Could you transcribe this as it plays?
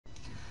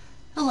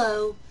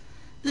Hello,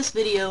 this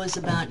video is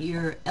about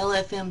your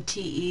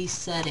LFMTE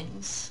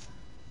settings.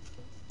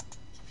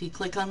 If you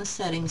click on the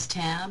Settings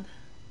tab,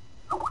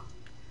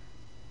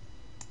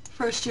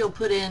 first you'll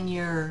put in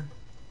your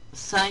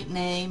site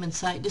name and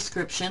site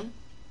description.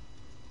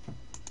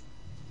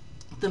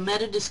 The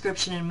meta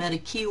description and meta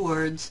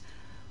keywords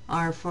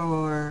are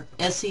for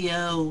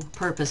SEO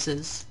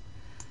purposes.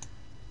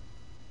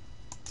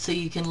 So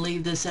you can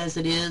leave this as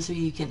it is, or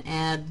you can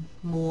add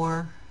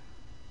more,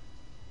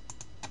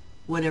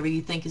 whatever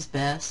you think is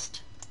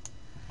best.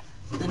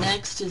 The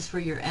next is for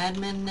your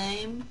admin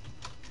name,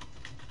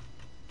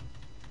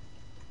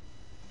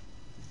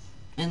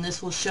 and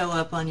this will show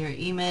up on your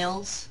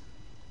emails.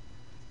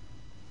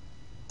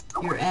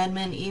 Your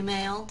admin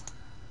email,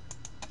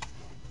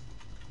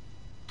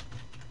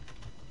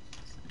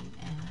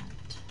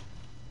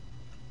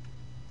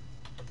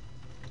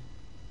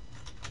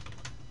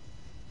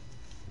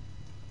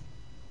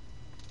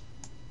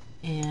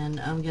 and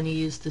I'm going to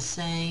use the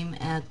same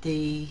at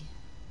the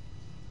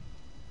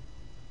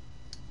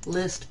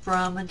list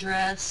from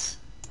address.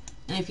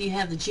 And if you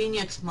have the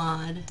Genius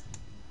mod,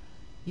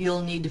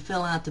 you'll need to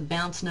fill out the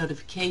bounce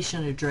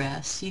notification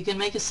address. You can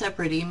make a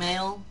separate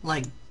email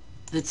like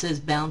that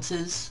says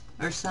bounces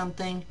or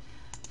something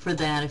for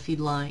that if you'd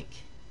like.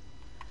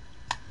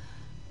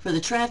 For the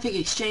traffic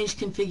exchange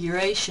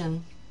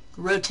configuration,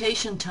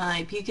 rotation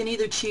type, you can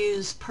either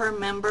choose per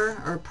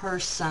member or per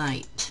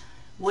site.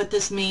 What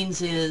this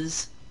means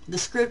is the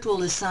script will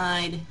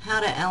decide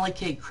how to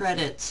allocate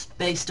credits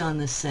based on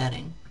this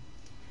setting.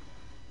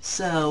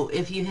 So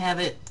if you have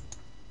it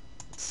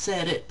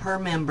set at per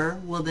member,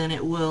 well then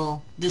it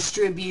will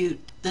distribute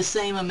the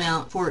same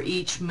amount for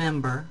each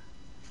member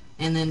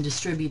and then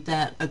distribute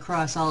that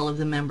across all of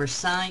the member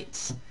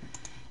sites.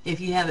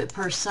 If you have it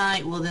per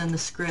site, well then the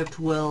script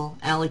will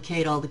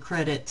allocate all the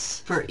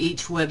credits for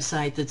each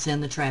website that's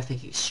in the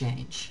traffic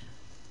exchange.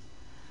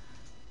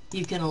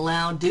 You can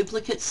allow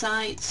duplicate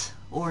sites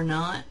or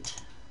not.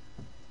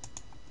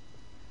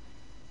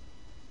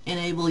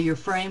 Enable your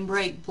frame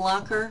break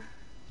blocker.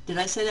 Did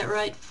I say that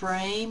right?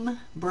 Frame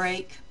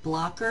break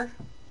blocker,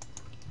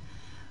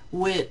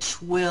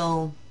 which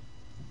will,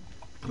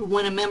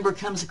 when a member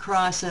comes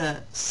across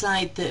a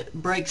site that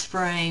breaks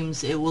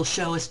frames, it will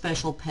show a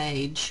special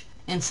page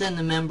and send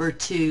the member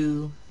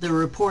to the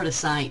report a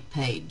site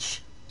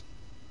page.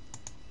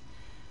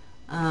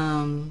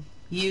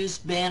 Use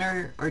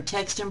banner or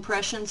text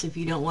impressions. If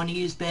you don't want to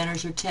use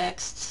banners or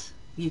texts,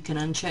 you can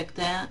uncheck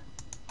that.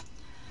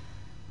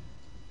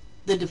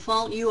 The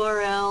default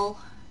URL,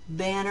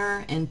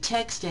 banner, and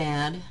text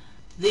ad,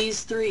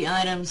 these three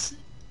items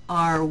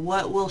are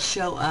what will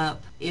show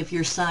up if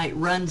your site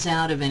runs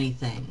out of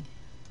anything.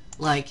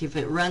 Like if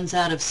it runs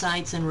out of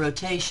sites in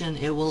rotation,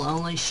 it will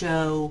only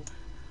show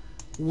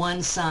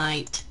one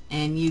site,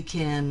 and you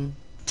can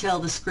tell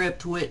the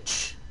script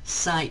which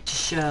site to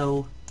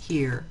show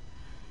here.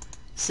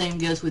 Same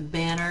goes with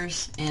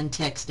banners and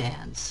text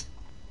ads.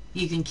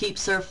 You can keep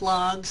surf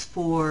logs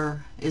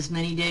for as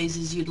many days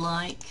as you'd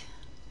like.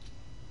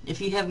 If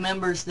you have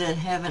members that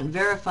haven't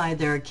verified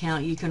their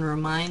account, you can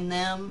remind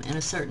them in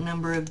a certain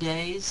number of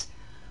days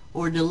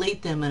or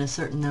delete them in a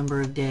certain number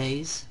of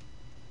days.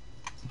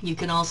 You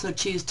can also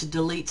choose to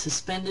delete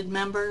suspended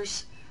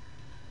members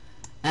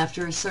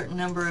after a certain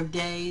number of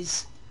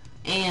days,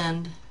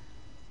 and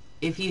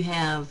if you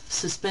have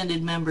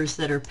suspended members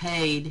that are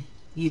paid,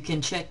 you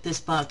can check this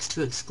box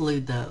to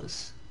exclude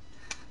those.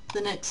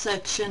 The next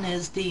section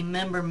is the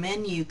member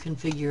menu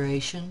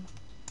configuration,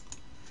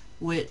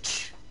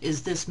 which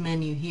is this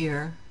menu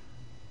here.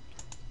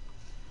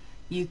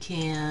 You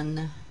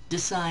can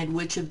decide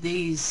which of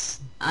these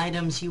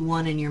items you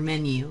want in your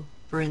menu.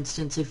 For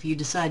instance, if you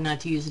decide not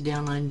to use a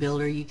downline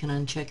builder, you can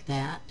uncheck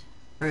that.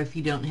 Or if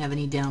you don't have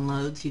any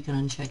downloads, you can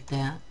uncheck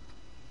that.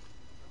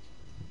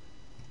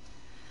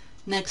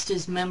 Next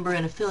is member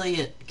and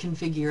affiliate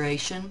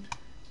configuration.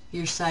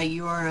 Your site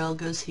URL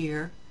goes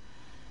here.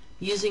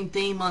 Using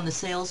theme on the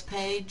sales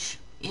page,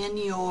 in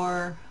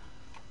your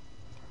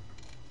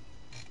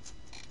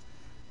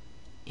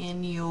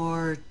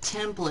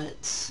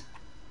templates,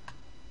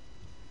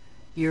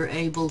 you're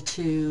able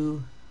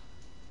to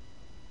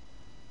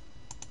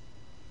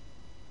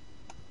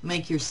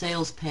make your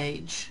sales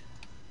page,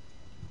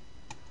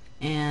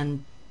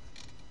 and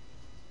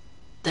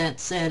that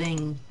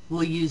setting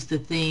will use the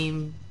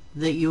theme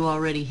that you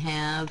already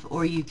have,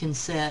 or you can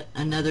set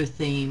another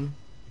theme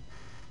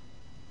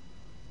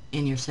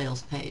in your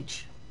sales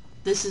page.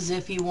 This is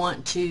if you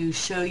want to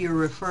show your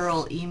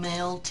referral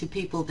email to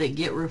people that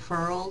get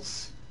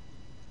referrals.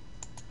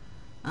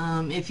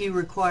 If you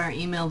require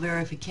email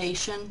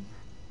verification,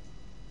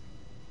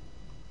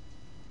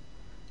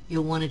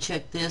 you'll want to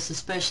check this,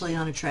 especially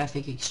on a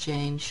traffic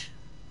exchange.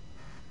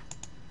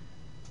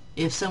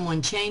 If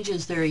someone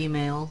changes their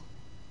email,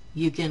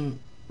 you can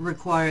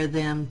require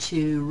them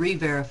to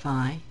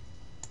re-verify.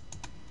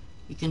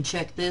 You can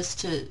check this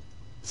to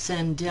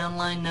send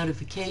downline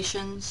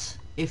notifications.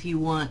 If you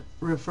want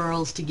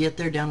referrals to get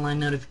their downline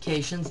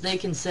notifications, they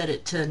can set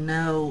it to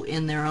no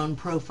in their own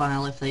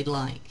profile if they'd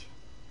like.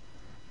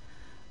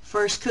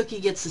 First cookie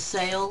gets a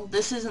sale.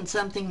 This isn't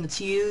something that's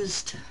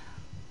used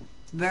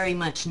very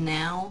much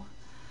now,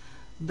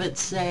 but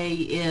say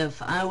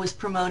if I was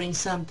promoting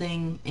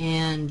something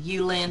and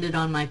you landed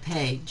on my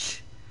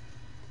page,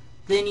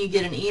 then you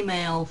get an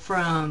email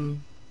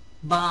from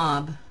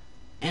Bob,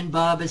 and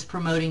Bob is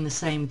promoting the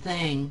same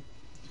thing.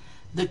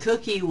 The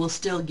cookie will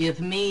still give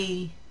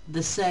me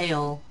the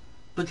sale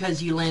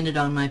because you landed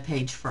on my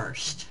page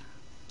first.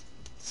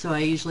 So I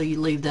usually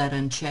leave that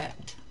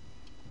unchecked.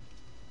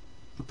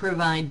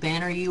 Provide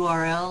banner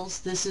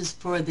URLs. This is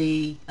for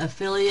the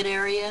affiliate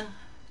area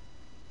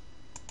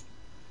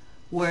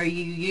where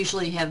you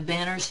usually have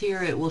banners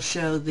here. It will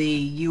show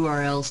the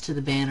URLs to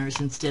the banners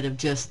instead of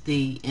just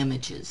the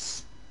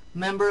images.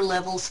 Member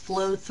levels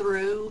flow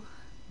through.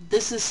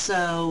 This is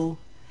so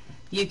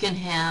you can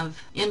have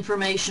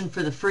information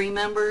for the free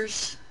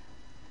members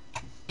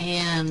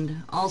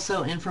and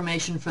also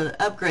information for the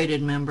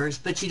upgraded members,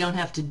 but you don't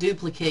have to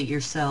duplicate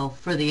yourself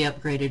for the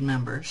upgraded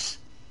members.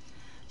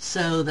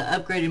 So the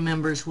upgraded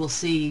members will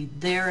see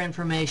their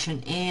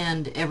information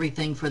and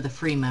everything for the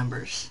free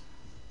members.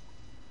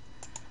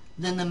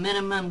 Then the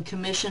minimum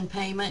commission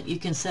payment, you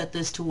can set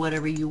this to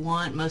whatever you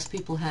want. Most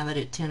people have it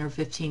at $10 or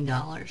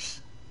 $15.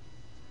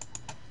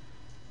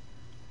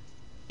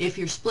 If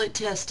you're split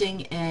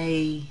testing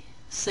a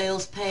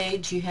sales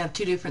page, you have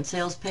two different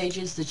sales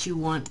pages that you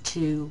want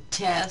to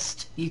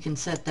test, you can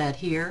set that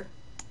here.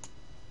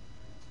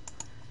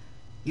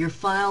 Your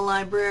file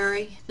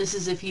library, this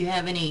is if you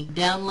have any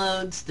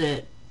downloads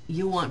that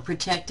you want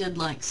protected,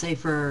 like say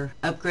for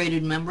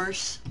upgraded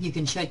members, you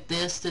can check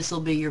this. This will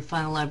be your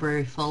file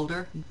library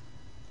folder.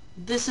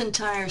 This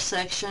entire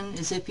section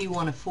is if you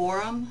want a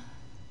forum,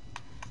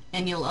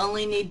 and you'll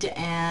only need to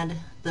add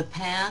the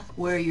path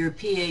where your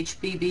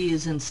PHBB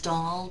is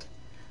installed.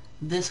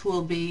 This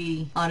will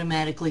be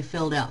automatically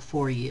filled out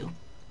for you,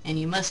 and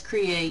you must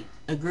create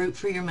a group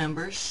for your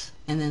members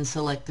and then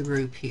select the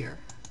group here.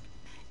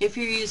 If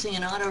you're using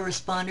an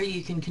autoresponder,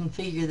 you can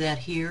configure that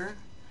here.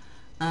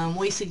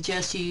 We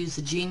suggest you use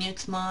the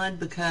Genius mod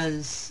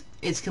because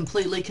it's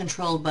completely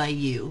controlled by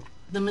you.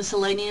 The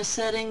miscellaneous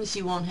settings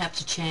you won't have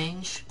to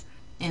change,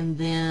 and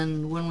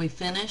then when we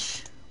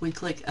finish we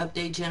click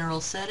Update General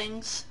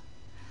Settings.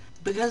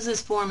 Because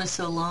this form is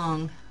so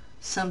long,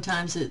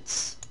 sometimes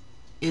it's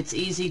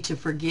easy to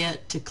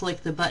forget to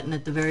click the button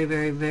at the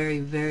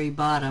very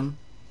bottom,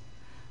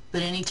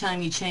 but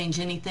anytime you change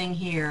anything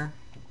here,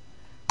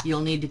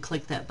 you'll need to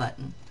click that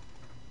button.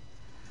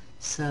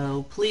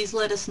 So please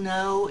let us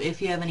know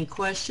if you have any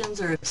questions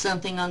or if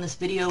something on this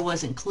video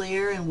wasn't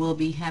clear, and we'll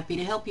be happy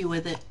to help you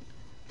with it.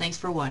 Thanks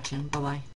for watching. Bye-bye.